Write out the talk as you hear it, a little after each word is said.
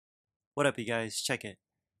What up, you guys? Check it.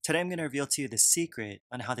 Today I'm going to reveal to you the secret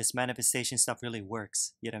on how this manifestation stuff really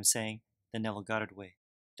works. You know what I'm saying? The Neville Goddard way.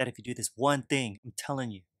 That if you do this one thing, I'm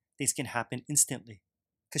telling you, things can happen instantly.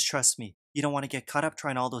 Because trust me, you don't want to get caught up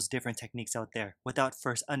trying all those different techniques out there without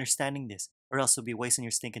first understanding this, or else you'll be wasting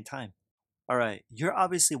your stinking time. Alright, you're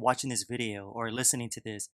obviously watching this video or listening to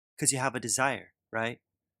this because you have a desire, right?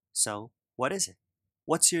 So, what is it?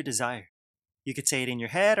 What's your desire? You could say it in your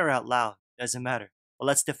head or out loud, doesn't matter. Well,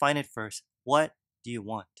 let's define it first. What do you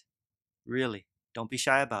want? Really, don't be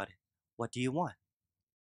shy about it. What do you want?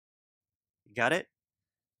 You got it?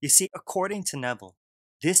 You see, according to Neville,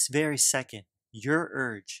 this very second, your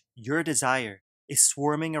urge, your desire is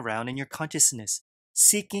swarming around in your consciousness,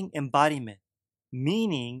 seeking embodiment,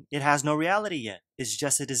 meaning it has no reality yet. It's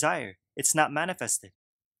just a desire. It's not manifested.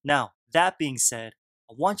 Now, that being said,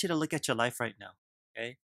 I want you to look at your life right now,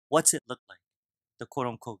 okay? What's it look like? The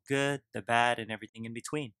quote-unquote good, the bad, and everything in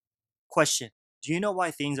between. Question, do you know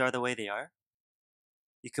why things are the way they are?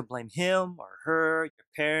 You could blame him or her, your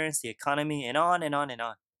parents, the economy, and on and on and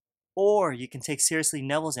on. Or you can take seriously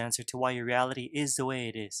Neville's answer to why your reality is the way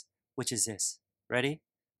it is, which is this. Ready?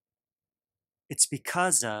 It's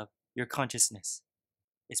because of your consciousness.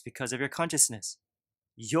 It's because of your consciousness.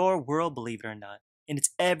 Your world, believe it or not, in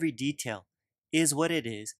its every detail, is what it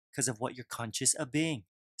is because of what you're conscious of being.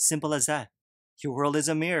 Simple as that. Your world is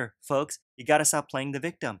a mirror, folks. You gotta stop playing the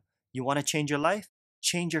victim. You wanna change your life?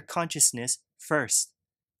 Change your consciousness first.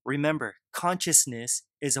 Remember, consciousness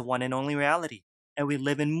is a one and only reality, and we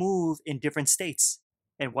live and move in different states.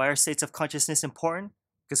 And why are states of consciousness important?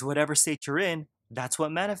 Because whatever state you're in, that's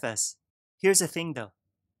what manifests. Here's the thing though.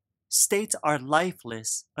 States are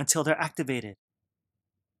lifeless until they're activated.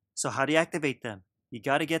 So how do you activate them? You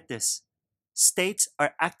gotta get this. States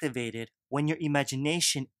are activated when your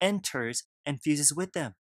imagination enters and fuses with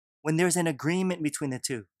them. When there's an agreement between the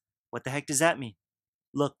two. What the heck does that mean?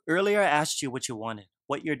 Look, earlier I asked you what you wanted,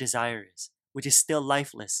 what your desire is, which is still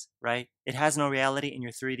lifeless, right? It has no reality in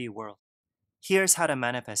your 3D world. Here's how to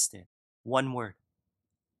manifest it. One word.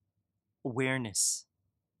 Awareness.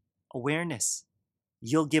 Awareness.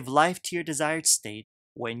 You'll give life to your desired state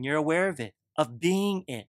when you're aware of it, of being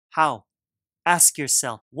it. How? Ask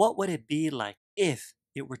yourself, what would it be like if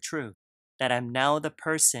it were true that I'm now the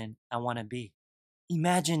person I want to be?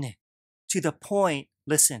 Imagine it to the point,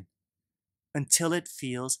 listen, until it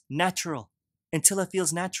feels natural. Until it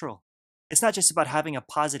feels natural. It's not just about having a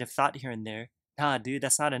positive thought here and there. Nah, dude,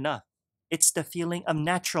 that's not enough. It's the feeling of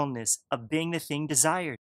naturalness, of being the thing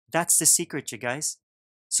desired. That's the secret, you guys.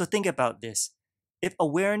 So think about this. If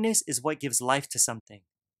awareness is what gives life to something,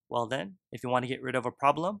 well then, if you want to get rid of a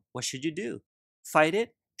problem, what should you do? Fight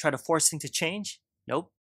it? Try to force things to change?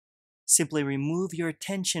 Nope. Simply remove your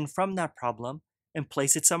attention from that problem and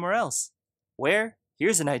place it somewhere else. Where?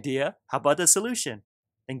 Here's an idea. How about the solution?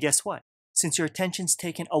 Then guess what? Since your attention's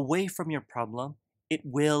taken away from your problem, it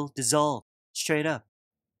will dissolve. Straight up.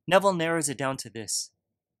 Neville narrows it down to this.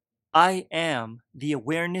 I am the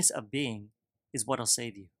awareness of being is what'll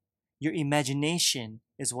save you. Your imagination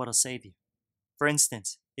is what'll save you. For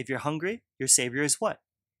instance, if you're hungry, your savior is what?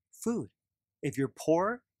 Food. If you're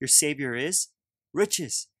poor, your savior is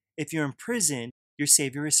riches. If you're in prison, your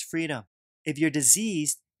savior is freedom. If you're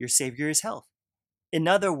diseased, your savior is health. In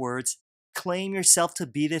other words, claim yourself to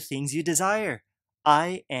be the things you desire.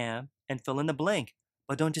 I am, and fill in the blank.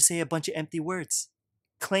 But don't just say a bunch of empty words.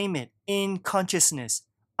 Claim it in consciousness.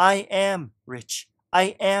 I am rich.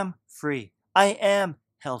 I am free. I am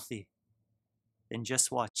healthy. Then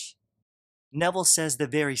just watch. Neville says the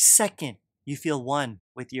very second you feel one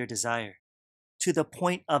with your desire, to the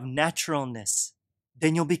point of naturalness,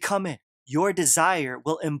 then you'll become it. Your desire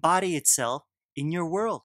will embody itself in your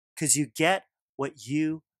world because you get what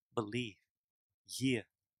you believe. Yeah.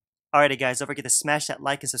 Alrighty guys, don't forget to smash that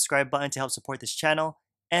like and subscribe button to help support this channel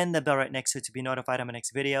and the bell right next to it to be notified on my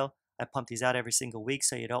next video. I pump these out every single week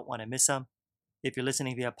so you don't want to miss them. If you're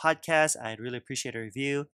listening via podcast, I'd really appreciate a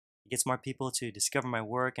review. It gets more people to discover my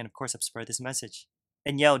work and of course help spread this message.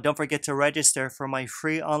 And yo, don't forget to register for my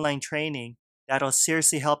free online training that'll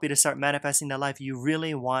seriously help you to start manifesting the life you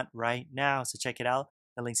really want right now. So check it out.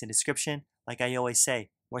 The link's in the description. Like I always say,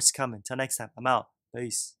 what's coming? Till next time, I'm out.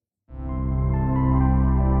 Peace.